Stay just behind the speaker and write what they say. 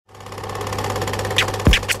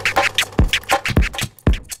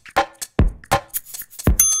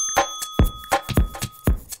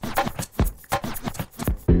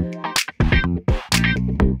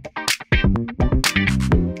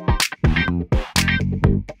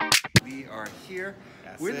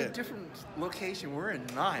We're in a different location. We're in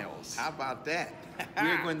Niles. How about that?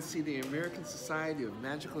 We're going to see the American Society of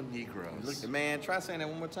Magical Negroes. Look, man, try saying that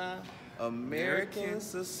one more time. American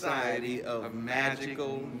Society of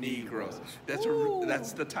Magical Negroes.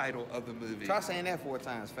 That's the title of the movie. Try saying that 4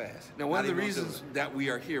 times fast. Now, one of the reasons that we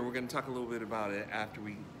are here, we're going to talk a little bit about it after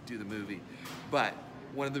we do the movie, but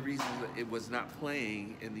one of the reasons that it was not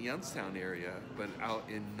playing in the Youngstown area, but out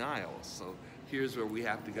in Niles. So here's where we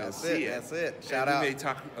have to go see it. That's it. Shout out. We may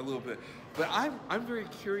talk a little bit. But I'm very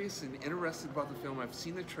curious and interested about the film. I've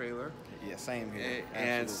seen the trailer. Yeah, same here.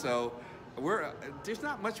 And so there's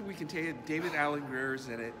not much we can tell you. David Allen Greer's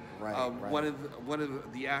in it. Right, One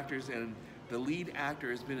of the actors, and the lead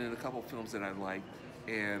actor has been in a couple films that I like.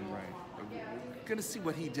 And we're gonna see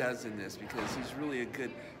what he does in this, because he's really a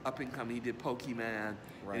good up and coming. He did Pokemon,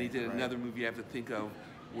 and he did another movie I have to think of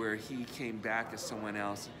where he came back as someone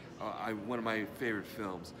else. One of my favorite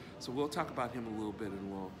films. So we'll talk about him a little bit in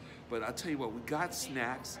a while. But I'll tell you what, we got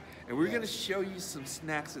snacks, and we're going to show you some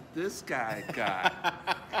snacks that this guy got.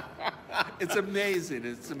 It's amazing.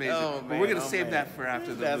 It's amazing. Oh, man, but we're going to save that for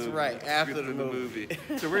after the movie. That's right, after the movie.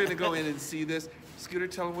 So we're going to go in and see this. Scooter,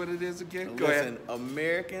 tell them what it is again. Go Listen, ahead.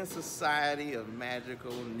 American Society of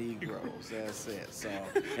Magical Negroes. That's it. So,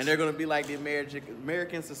 and they're going to be like the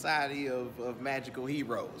American Society of Magical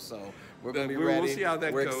Heroes. So we're going to be ready. We'll see how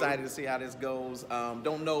that We're goes. excited to see how this goes.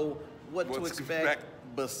 Don't know what to expect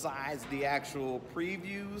besides the actual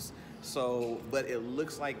previews. So, but it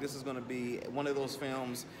looks like this is going to be one of those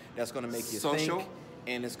films that's going to make you think,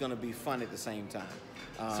 and it's going to be fun at the same time.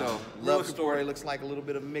 So love story looks like a little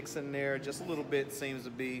bit of mix in there, just a little bit seems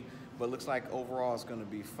to be, but looks like overall it's going to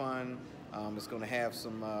be fun. It's going to have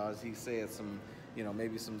some, as he said, some,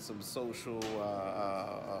 maybe some social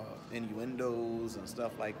innuendos and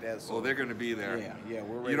stuff like that. So, they're going to be there. Yeah,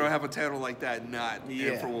 we're ready. You don't have a title like that not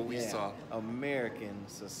in for what we saw. American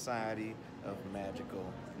Society of Magical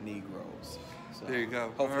Negroes. So there you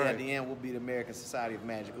go. Hopefully at the end we'll be the American Society of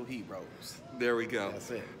Magical Heroes. There we go. That's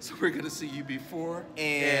it. So we're going to see you before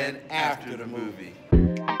and after the movie.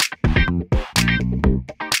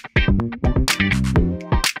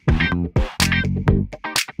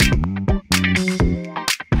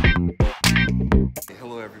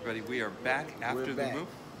 Hello everybody. We are back after the movie.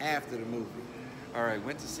 After the movie. All right,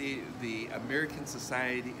 went to see the American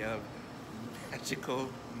Society of Magical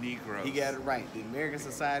Negroes. He got it right. The American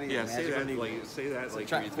Society of Magical Negroes. Say that like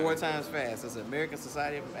try 4 times fast. It's the American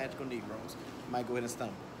Society of Magical Negroes. Might go ahead and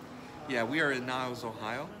stumble. Yeah, we are in Niles,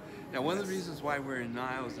 Ohio. Now, one of the reasons why we're in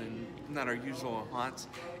Niles and not our usual haunts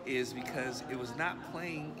is because it was not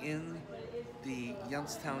playing in the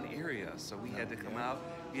Youngstown area, so we had to come out.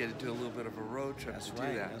 We had to do a little bit of a road trip to do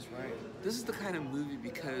that. That's right. This is the kind of movie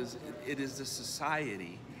because it is the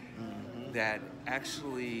society that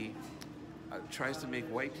actually tries to make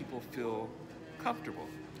white people feel comfortable.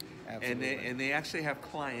 Absolutely. And they actually have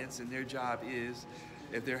clients, and their job is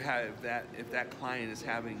if that client is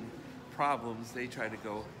having problems, they try to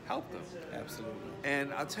go help them. Absolutely.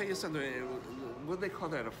 And I'll tell you something. What do they call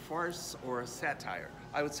that? A farce or a satire?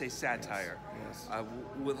 I would say satire, yes.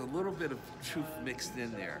 with a little bit of truth mixed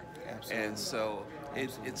in there. Absolutely. And so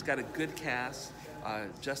it's got a good cast.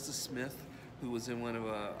 Justice Smith, who was in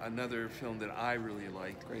another film that I really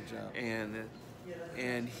liked. Great job.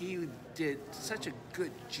 And he did such a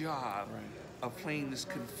good job of playing this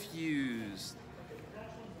confused.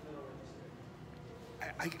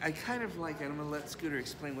 I kind of like it. I'm going to let Scooter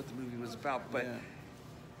explain what the movie was about, but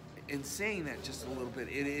in saying that just a little bit,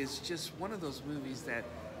 it is just one of those movies that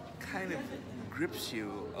kind of grips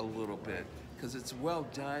you a little bit because it's well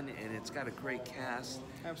done and it's got a great cast.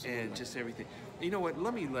 Absolutely. And just everything. You know what?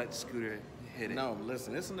 Let me let Scooter hit it. No,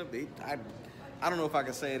 listen, I don't know if I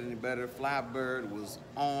can say it any better. Flybird was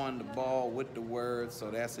on the ball with the words, so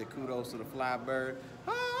that's it. Kudos to the Flybird.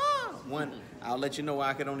 I'll let you know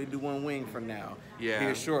I could only do one wing for now.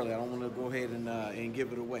 Here shortly. I don't want to go ahead and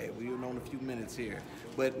give it away. We've known a few minutes here.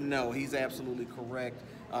 But no, he's absolutely correct.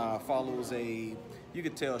 Follows you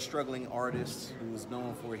could tell, a struggling artist who was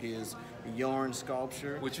known for his yarn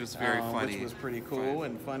sculpture. Which was very funny. Which was pretty cool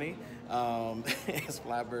and funny, as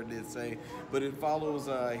Flybird did say. But it follows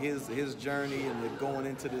his journey and going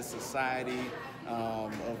into this society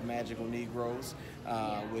of magical Negroes,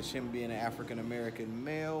 which him being an African-American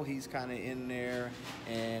male, he's kind of in there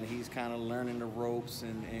and he's kind of learning the ropes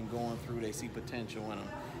and going through. They see potential in him.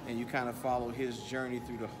 And you kind of follow his journey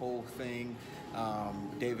through the whole thing.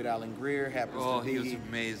 David Allen Greer happens to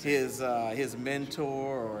be his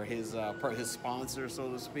mentor or his sponsor,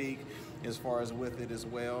 so to speak, as far as with it as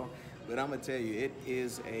well. But I'm gonna tell you, it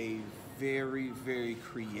is a very, very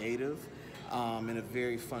creative and a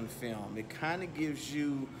very fun film. It kind of gives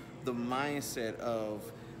you the mindset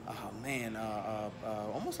of, oh man,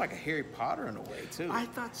 almost like a Harry Potter in a way too. I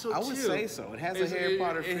thought so too. I would say so. It has a Harry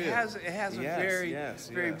Potter feel. It has a very yes.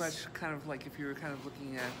 much kind of like if you were kind of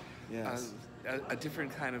looking at Yes. a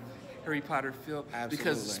different kind of Harry Potter feel. Absolutely.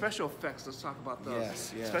 Because the special effects, let's talk about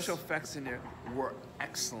those. Yes. Special effects in there were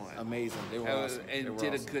excellent. Amazing. They were awesome. And they were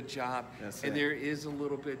did awesome. a good job. That's and it. there is a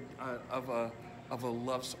little bit of a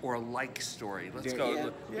love or a like story. Let's Yeah, go. yeah,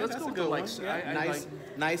 Let's that's go a with good the like one. story. Yeah,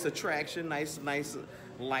 nice attraction, nice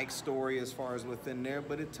like story as far as within there,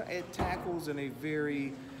 but it tackles in a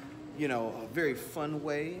very, a very fun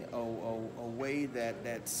way, a way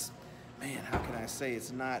that's, man, how can I say,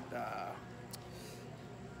 it's not.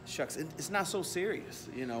 Shucks, it's not so serious,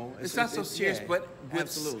 It's not so serious, yeah, but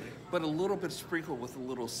absolutely. But a little bit sprinkled with a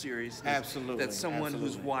little seriousness. Absolutely. That someone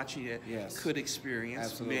who's Absolutely. watching it Yes. could experience,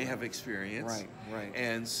 Absolutely. may have experienced. Right.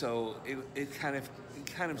 And so it kind of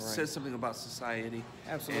Right. says something about society.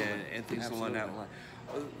 Absolutely. And things along that line.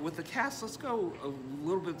 With the cast, let's go a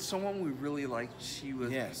little bit. Someone we really liked. She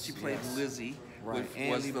played Lizzie. Right,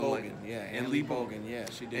 and LiBogan, and LiBogan, yeah,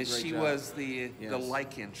 she did a great job. And she was the Yes.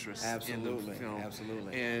 like interest Absolutely, in the film.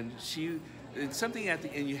 absolutely. And it's something at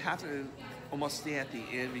the end, you have to almost stay at the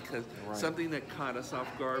end because Right. something that caught us off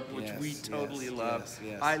guard, which Yes, we totally yes, loved.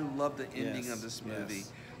 yes. I love the ending Yes, of this movie.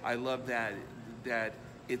 yes. I love that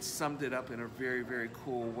it summed it up in a very, very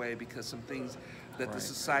cool way because some things that the Right.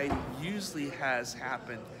 society usually has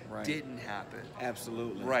happened Right. didn't happen.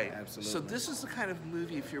 Absolutely. Right. Absolutely. So this is the kind of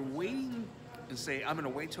movie, if you're waiting and say, I'm going to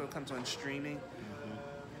wait till it comes on streaming,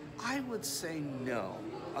 I would say no.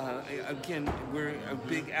 Again, we're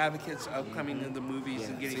big advocates of coming into the movies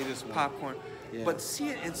and Yeah, getting see this one. popcorn. Yeah. But see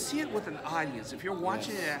it with an audience. If you're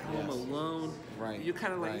watching Yes, it at home yes. alone, Right, you're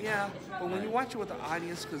kind of like, right. yeah. But when Right. you watch it with the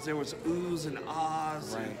audience, because there was oohs and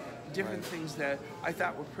ahs and Right, different right. things that I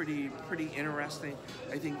thought were pretty interesting.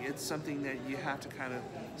 I think it's something that you have to kind of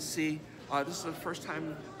see. This is the first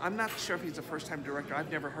time. I'm not sure if he's a first-time director. I've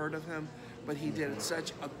never heard of him, but he did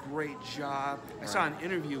such a great job. I saw an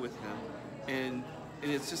interview with him, and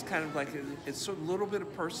it's just kind of like it's a little bit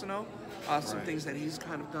of personal, some Right. things that he's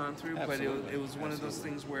kind of gone through. Absolutely. But it was one of those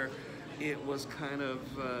things where it was kind of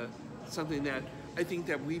something that I think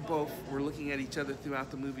that we both were looking at each other throughout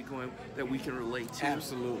the movie, going that we can relate to.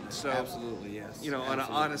 Absolutely. So Absolutely, yes. on an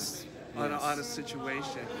Absolutely. on an Yes. honest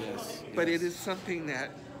situation. Yes. But yes. it is something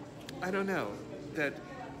that I don't know that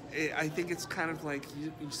I think it's kind of like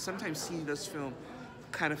you sometimes see this film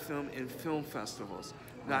in film festivals,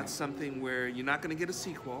 not Right. something where you're not going to get a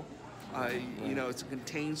sequel. It's a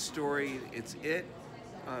contained story. It's it.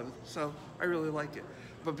 So I really like it.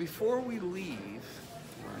 But before we leave,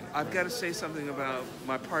 I've got to say something about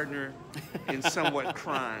my partner in somewhat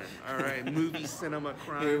crime. All right, movie cinema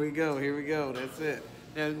crime. Here we go. That's it.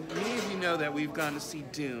 Now, many of you know that we've gone to see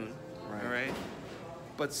Dune, Right. all right?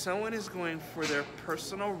 But someone is going for their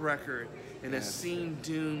personal record and has Yes. seen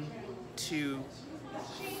Dune 2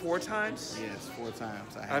 4 times. Yes, 4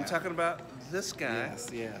 times. I have. I'm talking about this guy.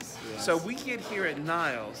 Yes. So we get here at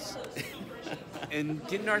Niles and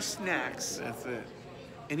getting our snacks, That's it.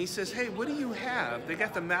 and he says, hey, what do you have? They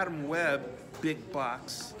got the Madam Web big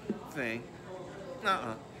box thing. He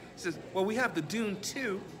says, well, we have the Dune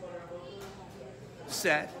 2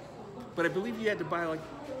 set, but I believe you had to buy like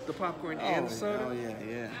the popcorn and the soda. Oh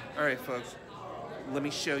yeah. All right, folks, let me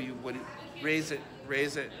show you what it, raise it.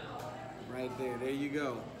 Right there. There you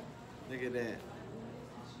go. Look at that.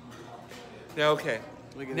 Now, okay.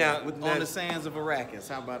 Look at Now, that. On that- the sands of Arrakis.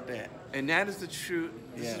 How about that? And that is the true,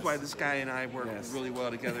 this is Yes. why this guy and I work Yes. really well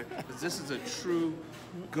together, because this is a true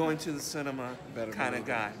going to the cinema Better kind of believe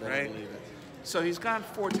guy, it. Better right? believe it. So he's gone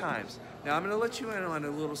 4 times. Now I'm going to let you in on a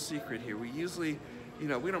little secret here. We usually, we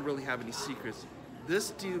don't really have any secrets.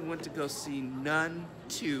 This dude went to go see Nun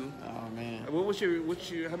 2. Oh man.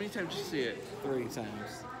 How many times did you see it? 3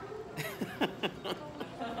 times.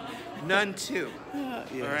 Nun 2. Yes,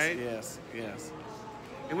 All right? Yes.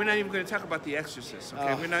 And we're not even going to talk about The Exorcist,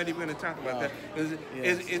 okay? Oh. We're not even going to talk about that. 'Cause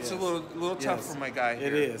Yes, it's a yes. little tough Yes. for my guy here.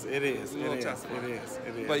 It is. It's a little tough for him. It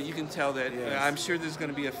is. But you can tell that Yes. I'm sure there's going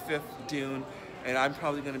to be a 5th Dune, and I'm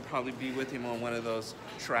probably going to be with him on one of those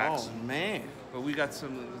tracks. Oh man. But we got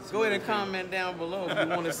some Go ahead other and things. comment down below if you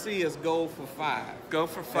want to see us go for 5. Go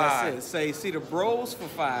for 5. That's it. Say, see the bros for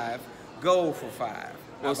 5, go for 5.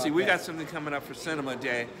 Well, see, we got something coming up for Cinema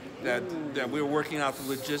Day that we're working out the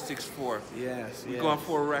logistics for. Yes. We're going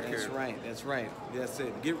for a record. That's right. That's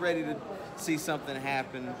it. Get ready to see something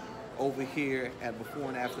happen over here at before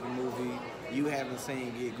and after the movie you haven't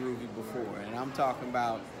seen Get Groovy before. And I'm talking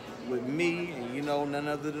about with me and none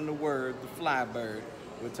other than the word, the Flybird,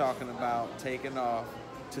 we're talking about taking off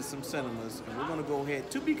to some cinemas, and we're going to go ahead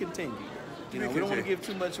to be continued. We don't want to give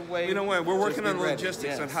too much away. You know what? We're working on the ready.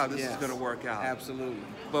 logistics on how this is going to work out. Absolutely.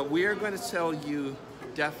 But we are going to tell you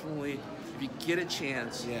definitely, if you get a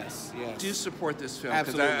chance, do support this film.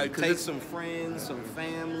 Absolutely. Take some friends, some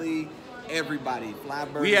family, everybody.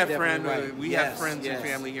 Flybird. We have right. friends and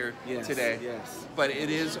family here today. Yes. But it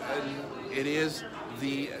is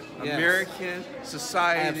the American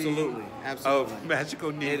Society of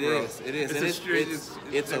Magical Negroes. It is.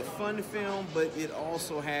 It's a fun film, but it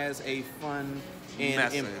also has a fun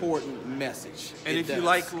and important message. And if you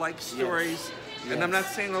like stories, and I'm not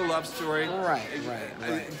saying a love story. Right.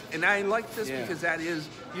 And I like this because that is,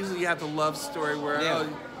 usually you have the love story where,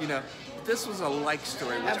 this was a like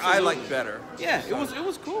story, which I like better. Yeah, so. It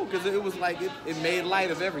was cool because it was like it made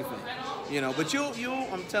light of everything, But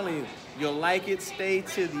I'm telling you, you'll like it. Stay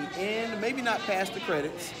to the end, maybe not past the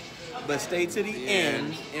credits, but stay to the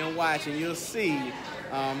end and watch, and you'll see.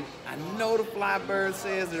 I know the Flybird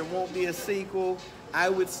says there won't be a sequel. I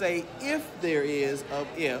would say if there is,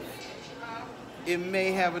 it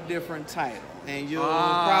may have a different title, and you'll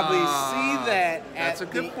probably see that at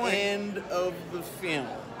the end of the film.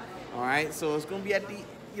 All right, so it's going to be at the,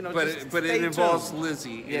 But it involves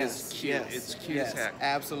Lizzie. It's cute. It's cute as heck.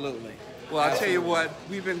 Absolutely. Well, I'll tell you what,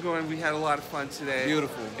 we had a lot of fun today.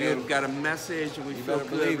 Beautiful. And got a message, and we feel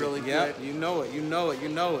good, really good. You know it.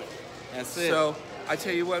 That's it. So, I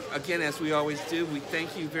tell you what, again, as we always do, we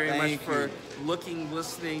thank you very much for looking,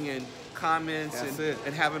 listening, and comments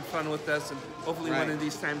and having fun with us. And hopefully one of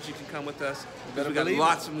these times you can come with us. Because we got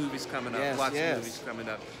lots of movies coming up. Lots of movies coming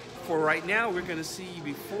up. For right now, we're going to see you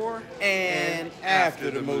before and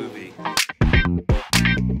after the movie.